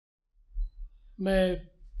मैं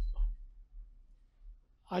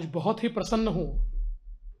आज बहुत ही प्रसन्न हूँ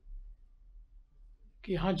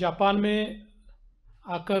कि यहाँ जापान में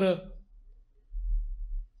आकर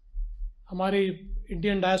हमारी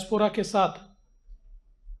इंडियन डायस्पोरा के साथ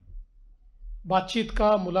बातचीत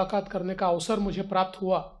का, मुलाकात करने का अवसर मुझे प्राप्त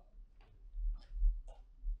हुआ।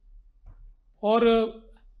 और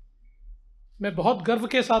मैं बहुत गर्व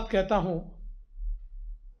के साथ कहता हूँ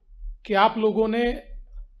कि आप लोगों ने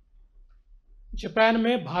जापान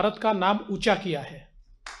में भारत का नाम ऊंचा किया है।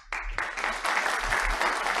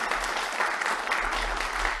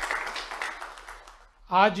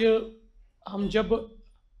 आज हम जब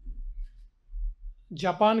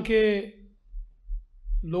जापान के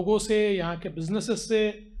लोगों से, यहाँ के बिजनेसेस से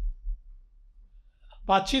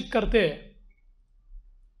बातचीत करते हैं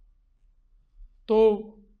तो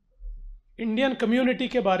इंडियन कम्युनिटी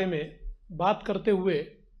के बारे में बात करते हुए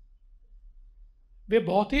वे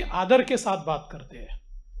बहुत ही आदर के साथ बात करते हैं।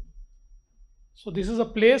 So this is a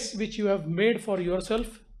place which you have made for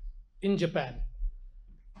yourself in Japan.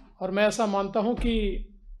 और मैं ऐसा मानता हूं कि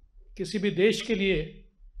किसी भी देश के लिए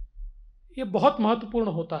ये बहुत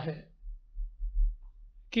महत्वपूर्ण होता है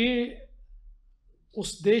कि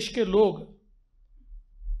उस देश के लोग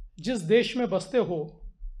जिस देश में बसते हो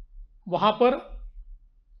वहाँ पर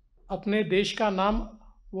अपने देश का नाम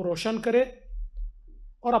वो रोशन करे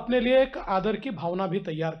और अपने लिए एक आदर की भावना भी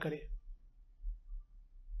तैयार करे।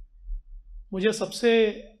 मुझे सबसे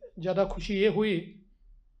ज़्यादा खुशी ये हुई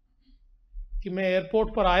कि मैं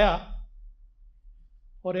एयरपोर्ट पर आया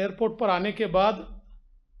और एयरपोर्ट पर आने के बाद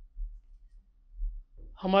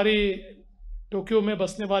हमारी टोक्यो में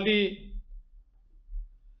बसने वाली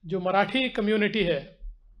जो मराठी कम्युनिटी है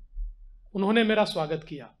उन्होंने मेरा स्वागत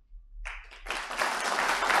किया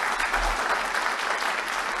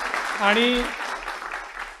आणि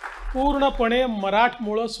पूर्णपणे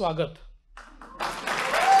मराठमोळं स्वागत।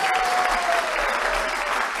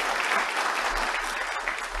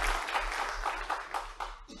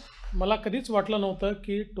 मला कधीच वाटलं नव्हतं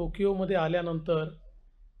की टोकियोमध्ये आल्यानंतर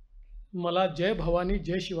मला जय भवानी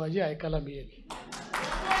जय शिवाजी ऐकायला मिळेल।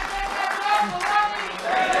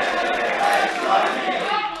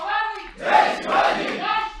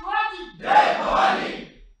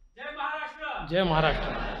 जय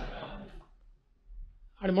महाराष्ट्र।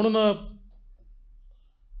 आणि म्हणून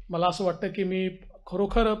मला असं वाटतं की मी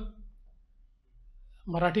खरोखर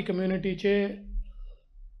मराठी कम्युनिटीचे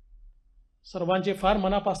सर्वांचे फार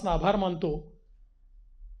मनापासून आभार मानतो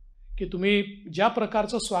की तुम्ही ज्या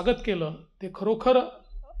प्रकारचं स्वागत केलं ते खरोखर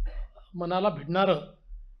मनाला भिडणारं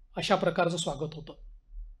अशा प्रकारचं स्वागत होतं।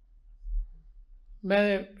 मैं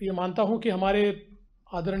ये मानता हूं कि हमारे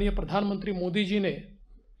आदरणीय प्रधानमंत्री मोदी जी ने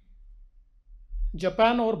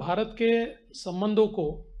जापान और भारत के संबंधों को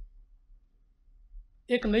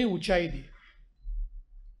एक नई ऊंचाई दी।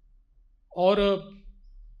 और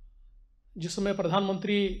जिस समय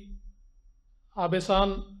प्रधानमंत्री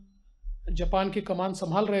आबे-सान जापान की कमान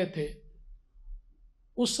संभाल रहे थे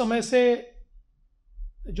उस समय से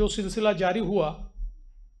जो सिलसिला जारी हुआ,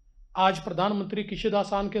 आज प्रधानमंत्री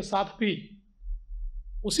किशिदा-सान के साथ भी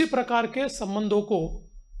उसी प्रकार के संबंधों को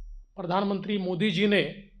प्रधानमंत्री मोदी जी ने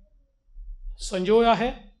संजोया है।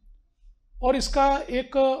 और इसका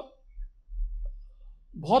एक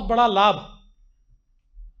बहुत बड़ा लाभ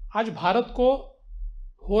आज भारत को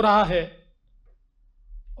हो रहा है।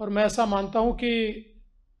 और मैं ऐसा मानता हूं कि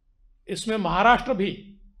इसमें महाराष्ट्र भी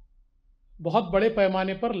बहुत बड़े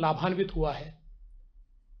पैमाने पर लाभान्वित हुआ है।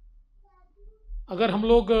 अगर हम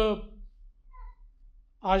लोग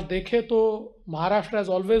आज देखें तो Maharashtra has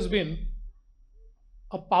always been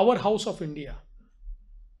a power house of India.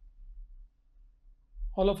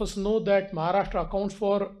 All of us know that Maharashtra accounts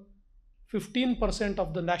for 15% of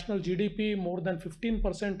the national GDP, more than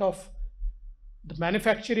 15% of the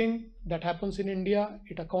manufacturing that happens in India.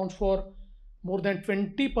 It accounts for more than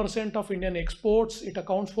 20% of Indian exports. It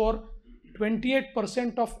accounts for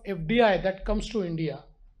 28% of FDI that comes to India.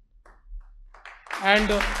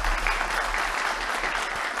 And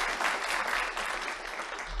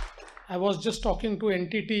I was just talking to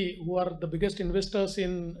NTT, who are the biggest investors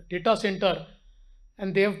in data center,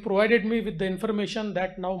 and they have provided me with the information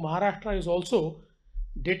that now Maharashtra is also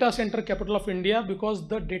data center capital of India, because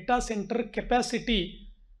the data center capacity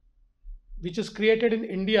which is created in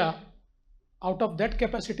India, out of that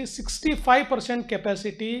capacity 65%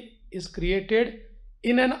 capacity is created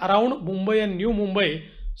in and around Mumbai and New Mumbai.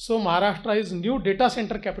 So Maharashtra is new data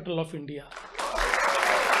center capital of India.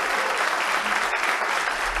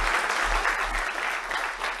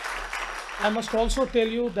 I must also tell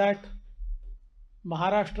you that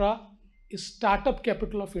Maharashtra is startup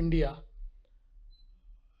capital of India.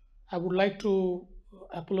 I would like to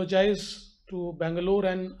apologize to Bangalore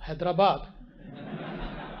and Hyderabad.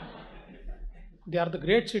 They are the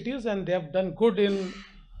great cities and they have done good in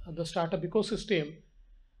the startup ecosystem.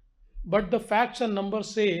 But the facts and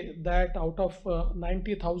numbers say that out of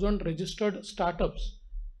 90,000 registered startups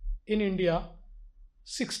in India,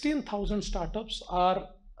 16,000 startups are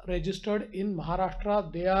registered in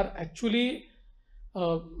Maharashtra. They are actually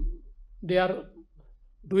they are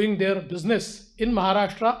doing their business in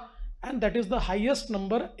Maharashtra, and that is the highest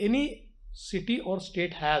number any city or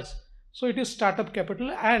state has. So it is startup capital,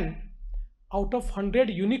 and out of 100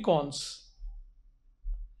 unicorns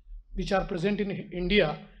which are present in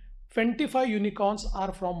India, 25 unicorns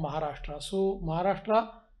are from Maharashtra. So Maharashtra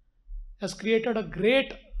has created a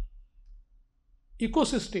great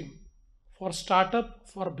ecosystem for startup,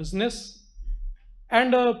 for business,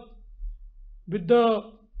 and with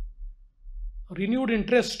the renewed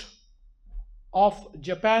interest of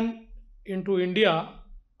Japan into India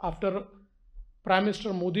after Prime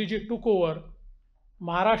Minister Modi ji took over,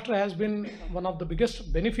 Maharashtra has been one of the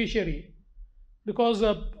biggest beneficiary, because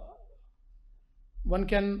one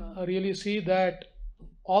can really see that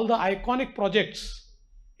all the iconic projects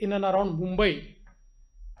in and around Mumbai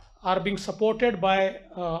are being supported by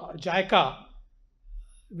JICA,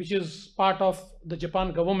 which is part of the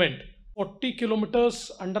Japan government. 40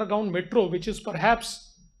 kilometers underground metro, which is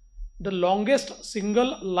perhaps the longest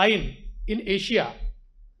single line in Asia,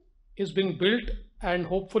 is being built, and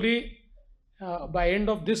hopefully by end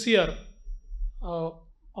of this year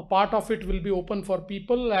a part of it will be open for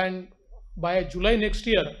people, and by July next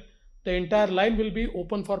year the entire line will be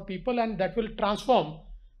open for people, and that will transform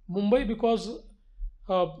Mumbai, because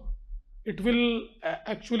it will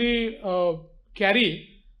actually carry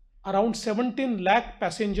around 17 lakh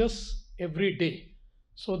passengers every day.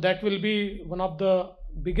 So that will be one of the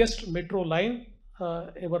biggest metro line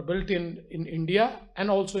ever built in India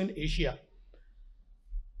and also in Asia.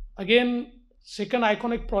 Again, second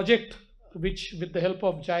iconic project, which with the help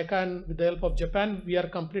of JICA and with the help of Japan we are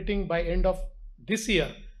completing by end of this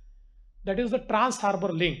year, that is the Trans Harbour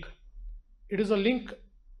Link. It is a link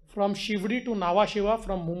from Shivdi to Nhava Sheva,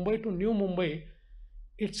 from Mumbai to New Mumbai.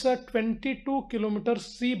 It's a 22-kilometer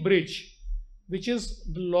sea bridge, which is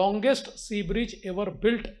the longest sea bridge ever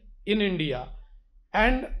built in India,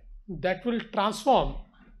 and that will transform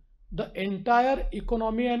the entire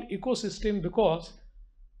economy and ecosystem, because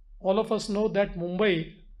all of us know that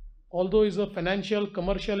Mumbai, although is a financial,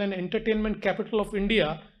 commercial and entertainment capital of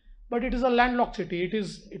India, but it is a landlocked city. It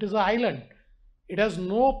is an island. It has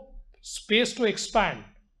no space to expand.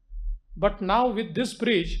 But now with this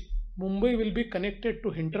bridge, Mumbai will be connected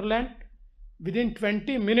to hinterland. Within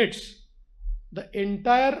 20 minutes, the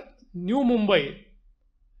entire New Mumbai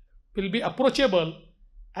will be approachable,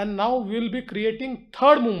 and now we will be creating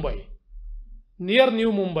third Mumbai near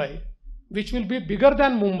New Mumbai, which will be bigger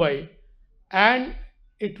than Mumbai, and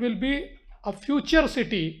it will be a future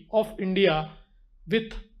city of India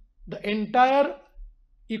with the entire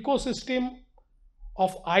ecosystem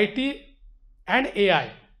of IT and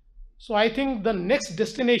AI. So I think the next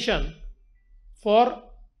destination for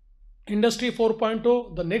Industry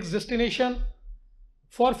 4.0, the next destination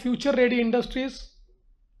for future ready industries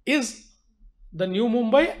is the New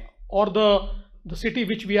Mumbai, or the city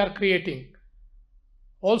which we are creating.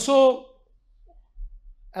 Also,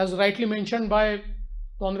 as rightly mentioned by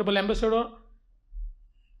the Honorable Ambassador,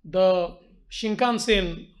 the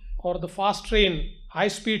Shinkansen, or the fast train, high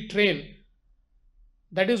speed train,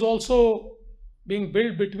 that is also being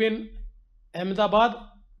built between Ahmedabad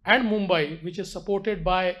and Mumbai, which is supported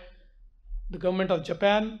by the government of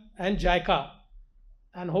Japan and JICA,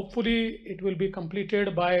 and hopefully it will be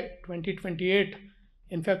completed by 2028.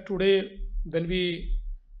 In fact, today when we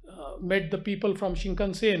met the people from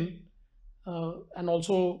Shinkansen and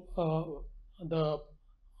also the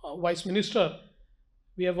Vice Minister,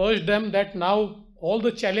 we have urged them that now all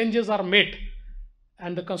the challenges are met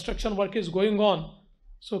and the construction work is going on.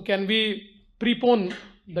 So can we prepone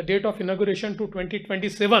the date of inauguration to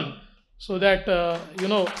 2027, so that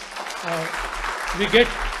we get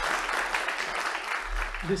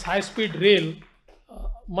this high-speed rail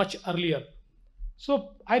much earlier.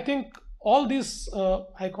 So I think all these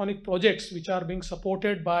iconic projects which are being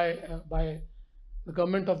supported by the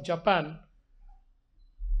government of Japan,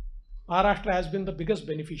 Maharashtra has been the biggest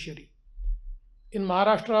beneficiary. In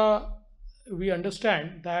Maharashtra, we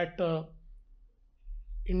understand that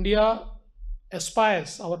India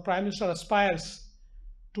aspires, our Prime Minister aspires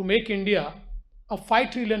to make India a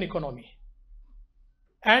 5 trillion economy.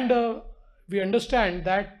 And we understand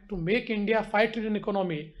that to make India 5 trillion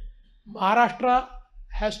economy, Maharashtra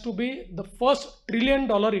has to be the first $1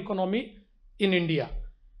 trillion economy in India,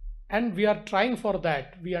 and we are trying for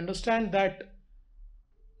that. We understand that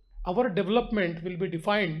our development will be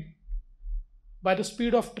defined by the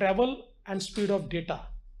speed of travel and speed of data,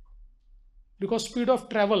 because speed of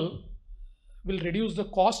travel will reduce the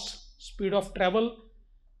costs, speed of travel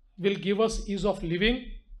will give us ease of living,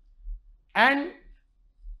 and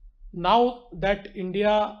now that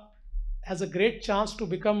India has a great chance to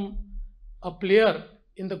become a player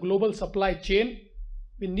in the global supply chain,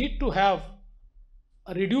 we need to have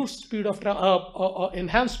a reduced speed of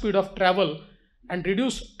enhanced speed of travel and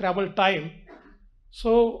reduced travel time.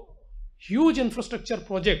 So huge infrastructure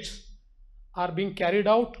projects are being carried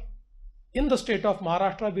out in the state of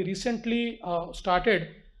Maharashtra. We recently started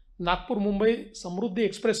Nagpur-Mumbai Samruddhi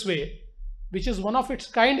Expressway, which is one of its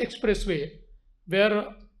kind expressway, where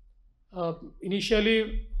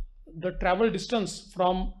initially the travel distance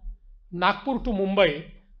from Nagpur to Mumbai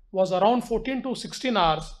was around 14 to 16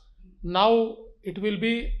 hours. Now it will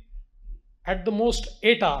be at the most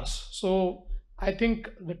 8 hours. So I think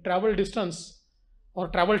the travel distance or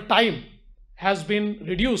travel time has been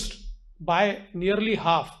reduced by nearly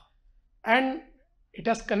half, and it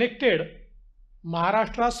has connected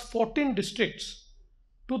Maharashtra's 14 districts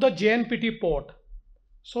to the JNPT port.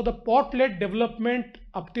 So the port-led development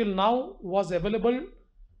up till now was available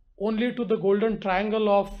only to the golden triangle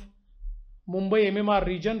of Mumbai MMR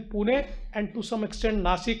region, Pune, and to some extent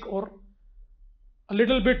Nasik, or a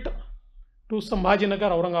little bit to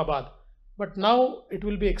Sambhajinagar, Aurangabad. But now it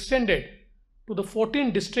will be extended to the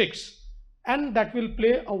 14 districts, and that will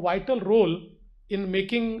play a vital role in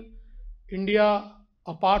making India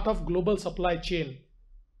a part of global supply chain.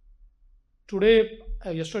 Today,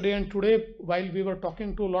 yesterday and today, while we were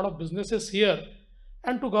talking to a lot of businesses here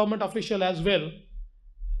and to government officials as well,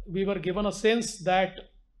 we were given a sense that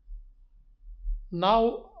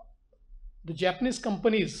now the Japanese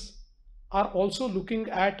companies are also looking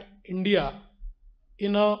at India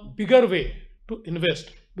in a bigger way to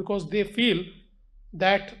invest, because they feel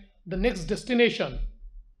that the next destination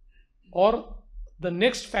or the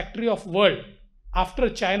next factory of world after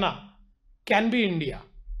China can be India.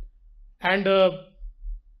 And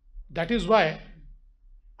that is why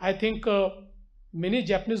I think many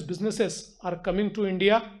Japanese businesses are coming to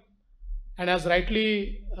India. And as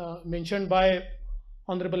rightly mentioned by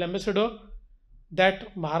Honorable Ambassador,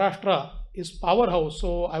 that Maharashtra is powerhouse.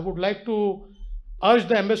 So I would like to urge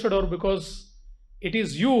the Ambassador, because it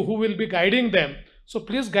is you who will be guiding them. So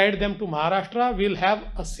please guide them to Maharashtra. We'll have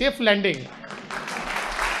a safe landing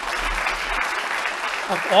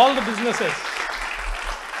of all the businesses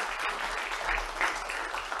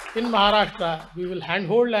in Maharashtra. We will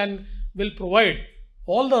handhold and will provide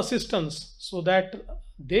all the assistance so that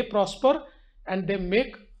they prosper and they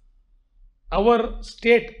make our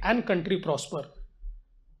state and country prosper.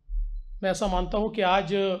 मैं ऐसा मानता हूँ कि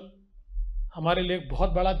आज हमारे लिए एक बहुत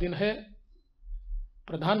बड़ा दिन है।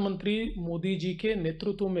 प्रधानमंत्री मोदी जी के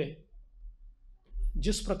नेतृत्व में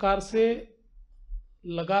जिस प्रकार से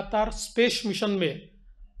लगातार स्पेस मिशन में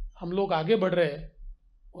हम लोग आगे बढ़ रहे हैं,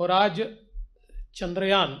 और आज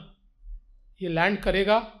चंद्रयान ये लैंड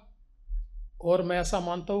करेगा, और मैं ऐसा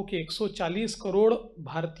मानता हूँ कि 140 करोड़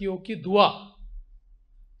भारतीयों की दुआ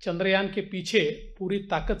चंद्रयान के पीछे पूरी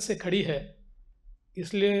ताकत से खड़ी है,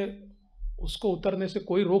 इसलिए उसको उतरने से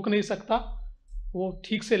कोई रोक नहीं सकता। वो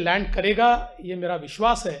ठीक से लैंड करेगा, ये मेरा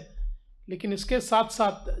विश्वास है। लेकिन इसके साथ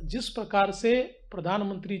साथ जिस प्रकार से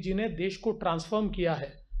प्रधानमंत्री जी ने देश को ट्रांसफॉर्म किया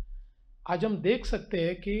है, आज हम देख सकते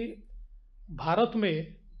हैं कि भारत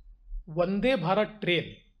में वंदे भारत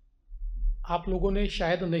ट्रेन आप लोगों ने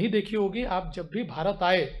शायद नहीं देखी होगी। आप जब भी भारत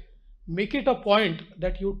आए, make it a point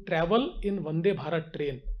that you travel in Vande Bharat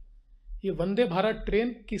train. ये वंदे भारत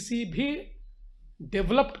ट्रेन किसी भी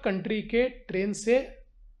डेवलप्ड कंट्री के ट्रेन से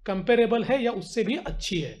कंपेरेबल है या उससे भी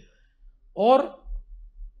अच्छी है, और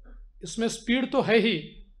इसमें स्पीड तो है ही,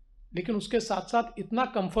 लेकिन उसके साथ साथ इतना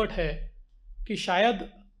कंफर्ट है कि शायद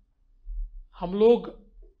हम लोग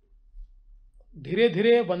धीरे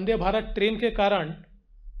धीरे वंदे भारत ट्रेन के कारण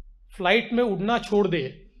फ्लाइट में उड़ना छोड़ दे।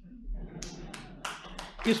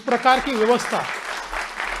 इस प्रकार की व्यवस्था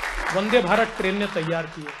वंदे भारत ट्रेन ने तैयार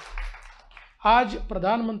की है। आज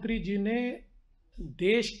प्रधानमंत्री जी ने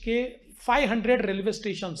देश के 500 रेलवे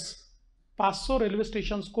स्टेशंस, 500 रेलवे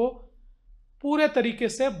स्टेशंस को पूरे तरीके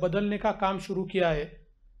से बदलने का काम शुरू किया है।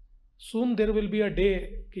 सून there will be a day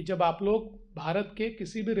कि जब आप लोग भारत के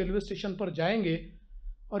किसी भी रेलवे स्टेशन पर जाएंगे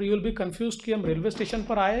और यू विल बी कंफ्यूज्ड कि हम रेलवे स्टेशन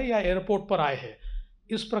पर आए या एयरपोर्ट पर आए हैं।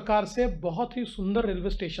 इस प्रकार से बहुत ही सुंदर रेलवे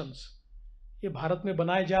स्टेशंस ये भारत में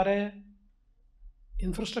बनाए जा रहे हैं।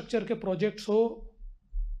 इंफ्रास्ट्रक्चर के प्रोजेक्ट्स हो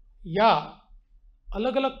या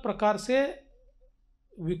अलग अलग प्रकार से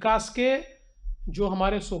विकास के जो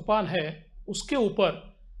हमारे सोपान है उसके ऊपर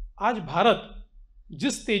आज भारत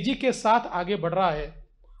जिस तेजी के साथ आगे बढ़ रहा है,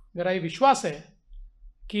 मेरा ये विश्वास है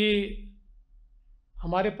कि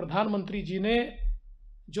हमारे प्रधानमंत्री जी ने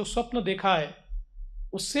जो स्वप्न देखा है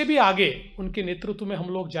उससे भी आगे उनके नेतृत्व में हम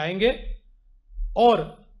लोग जाएंगे और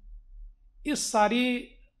इस सारी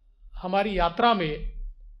हमारी यात्रा में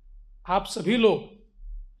आप सभी लोग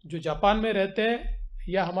जो जापान में रहते हैं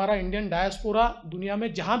या हमारा इंडियन डायस्पोरा दुनिया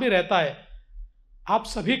में जहाँ भी रहता है, आप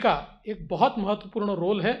सभी का एक बहुत महत्वपूर्ण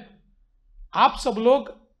रोल है। आप सब लोग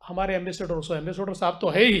हमारे एम्बेसडर साहब तो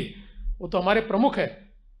है ही, वो तो हमारे प्रमुख है,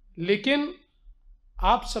 लेकिन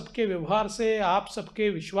आप सबके व्यवहार से, आप सबके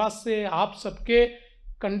विश्वास से, आप सबके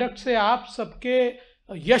कंडक्ट से, आप सबके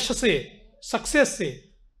यश से, सक्सेस से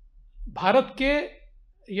भारत के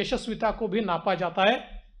यशस्विता को भी नापा जाता है।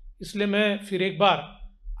 इसलिए मैं फिर एक बार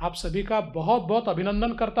आप सभी का बहुत बहुत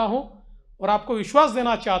अभिनंदन करता हूं और आपको विश्वास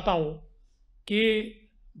देना चाहता हूं कि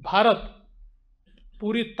भारत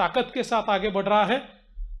पूरी ताकत के साथ आगे बढ़ रहा है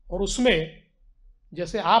और उसमें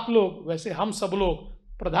जैसे आप लोग वैसे हम सब लोग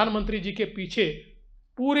प्रधानमंत्री जी के पीछे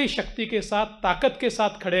पूरी शक्ति के साथ, ताकत के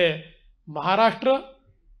साथ खड़े हैं। महाराष्ट्र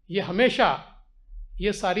ये हमेशा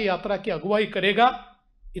ये सारी यात्रा की अगुवाई करेगा,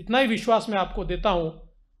 इतना ही विश्वास मैं आपको देता हूं।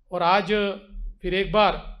 और आज फिर एक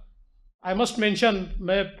बार आई मस्ट मेंशन,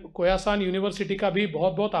 मैं कोयासान यूनिवर्सिटी का भी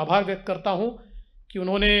बहुत बहुत आभार व्यक्त करता हूं कि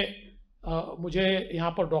उन्होंने मुझे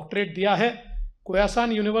यहाँ पर डॉक्टरेट दिया है।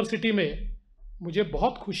 कोयासान यूनिवर्सिटी में मुझे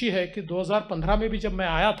बहुत खुशी है कि 2015 में भी जब मैं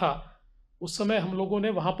आया था उस समय हम लोगों ने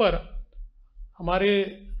वहाँ पर हमारे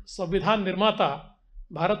संविधान निर्माता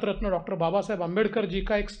भारत रत्न डॉक्टर बाबा साहेब अम्बेडकर जी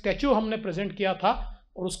का एक स्टैचू हमने प्रेजेंट किया था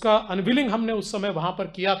और उसका अनवीलिंग हमने उस समय वहाँ पर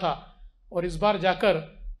किया था। और इस बार जाकर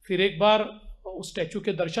फिर एक बार उस स्टैचू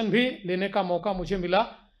के दर्शन भी लेने का मौका मुझे मिला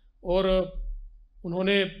और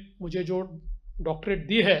उन्होंने मुझे जो डॉक्टरेट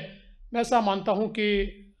दी है, मैं ऐसा मानता हूँ कि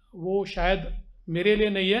वो शायद मेरे लिए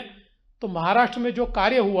नहीं है, तो महाराष्ट्र में जो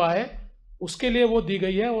कार्य हुआ है उसके लिए वो दी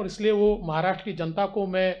गई है और इसलिए वो महाराष्ट्र की जनता को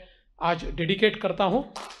मैं आज डेडिकेट करता हूँ।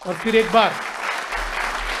 और फिर एक बार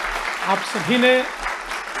आप सभी ने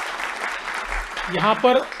यहाँ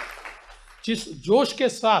पर जिस जोश के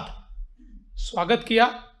साथ स्वागत किया,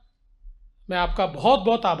 मैं आपका बहुत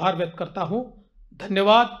बहुत आभार व्यक्त करता हूँ।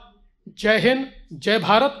 धन्यवाद। जय हिंद, जय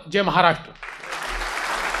भारत, जय महाराष्ट्र।